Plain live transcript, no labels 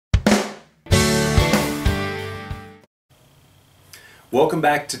Welcome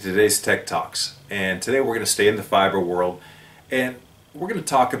back to today's Tech Talks, and today we're going to stay in the fiber world and we're going to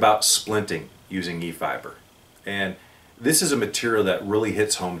talk about splinting using eFiber. And this is a material that really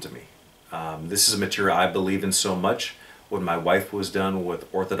hits home to me. This is a material I believe in so much. When my wife was done with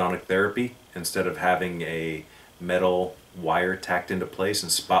orthodontic therapy, instead of having a metal wire tacked into place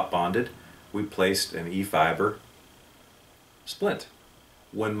and spot bonded, we placed an eFiber splint.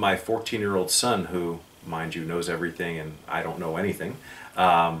 When my 14-year-old son, who mind you knows everything and I don't know anything,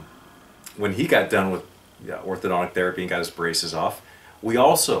 when he got done with orthodontic therapy and got his braces off, we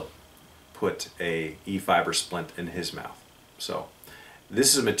also put a eFiber splint in his mouth. So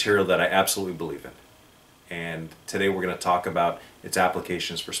this is a material that I absolutely believe in, and today we're going to talk about its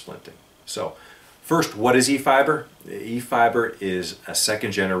applications for splinting. So first, what is eFiber? eFiber is a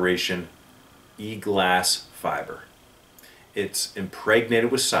second generation e-glass fiber. It's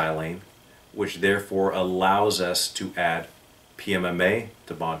impregnated with silane, which therefore allows us to add PMMA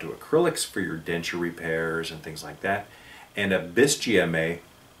to bond to acrylics for your denture repairs and things like that, and a Bis-GMA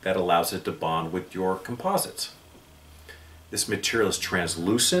that allows it to bond with your composites. This material is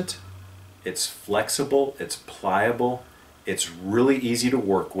translucent, it's flexible, it's pliable, it's really easy to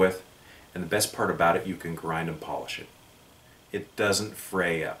work with, and the best part about it, you can grind and polish it. It doesn't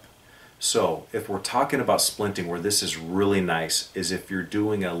fray up. So if we're talking about splinting, where this is really nice is if you're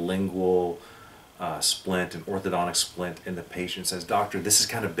doing a lingual splint, an orthodontic splint, and the patient says, "Doctor, this is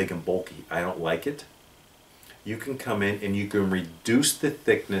kind of big and bulky, I don't like it." You can come in and you can reduce the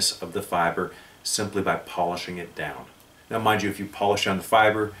thickness of the fiber simply by polishing it down. Now mind you, if you polish down the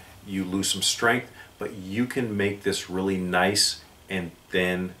fiber, you lose some strength, but you can make this really nice and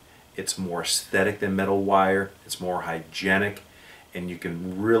thin. It's more aesthetic than metal wire, it's more hygienic, and you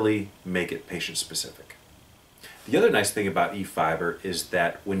can really make it patient specific. The other nice thing about eFiber is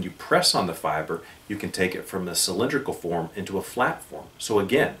that when you press on the fiber, you can take it from a cylindrical form into a flat form. So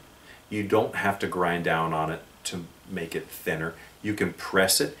again, you don't have to grind down on it to make it thinner. You can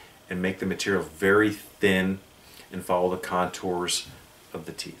press it and make the material very thin and follow the contours of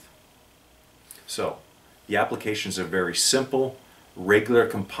the teeth. So the applications are very simple: regular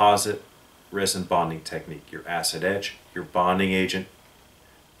composite resin bonding technique, your acid etch, your bonding agent,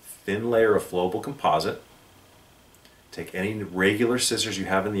 thin layer of flowable composite. Take any regular scissors you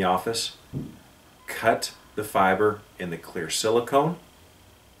have in the office, cut the fiber in the clear silicone,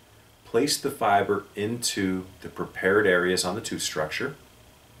 place the fiber into the prepared areas on the tooth structure,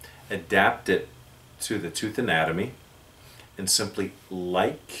 adapt it to the tooth anatomy, and simply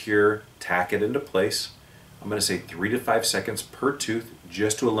light cure tack it into place. I'm going to say 3 to 5 seconds per tooth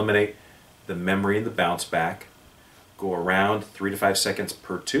just to eliminate the memory and the bounce back. Go around 3 to 5 seconds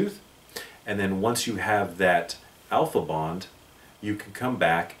per tooth, and then once you have that alpha bond, you can come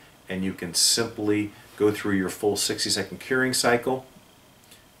back and you can simply go through your full 60-second curing cycle.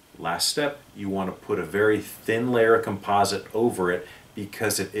 Last step, you want to put a very thin layer of composite over it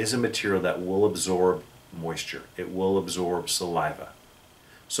because it is a material that will absorb moisture. It will absorb saliva.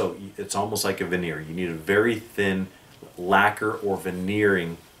 So it's almost like a veneer. You need a very thin lacquer or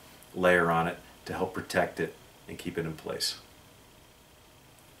veneering layer on it to help protect it and keep it in place.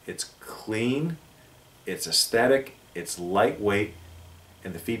 It's clean, it's aesthetic, it's lightweight,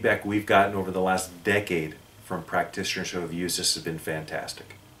 and the feedback we've gotten over the last decade from practitioners who have used this has been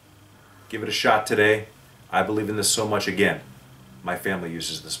fantastic. Give it a shot today. I believe in this so much. Again, my family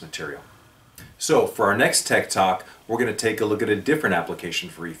uses this material. So for our next Tech Talk, we're going to take a look at a different application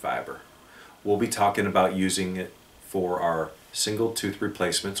for eFiber. We'll be talking about using it for our single tooth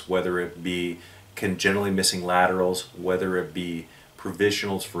replacements, whether it be congenitally missing laterals, whether it be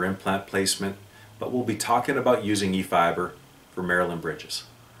provisionals for implant placement, but we'll be talking about using eFiber for Maryland bridges.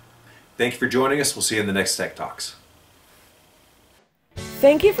 Thank you for joining us. We'll see you in the next Tech Talks.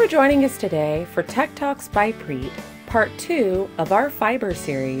 Thank you for joining us today for Tech Talks by Preat, Part 2 of our fiber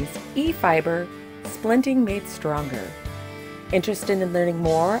series, eFiber, Splinting Made Stronger. Interested in learning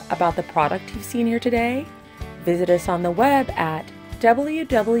more about the product you've seen here today? Visit us on the web at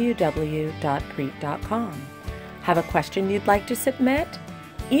www.preat.com. Have a question you'd like to submit?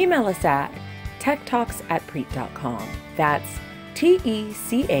 Email us at techtalks@preat.com. That's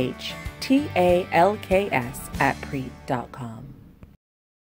TECHTALKS@preat.com.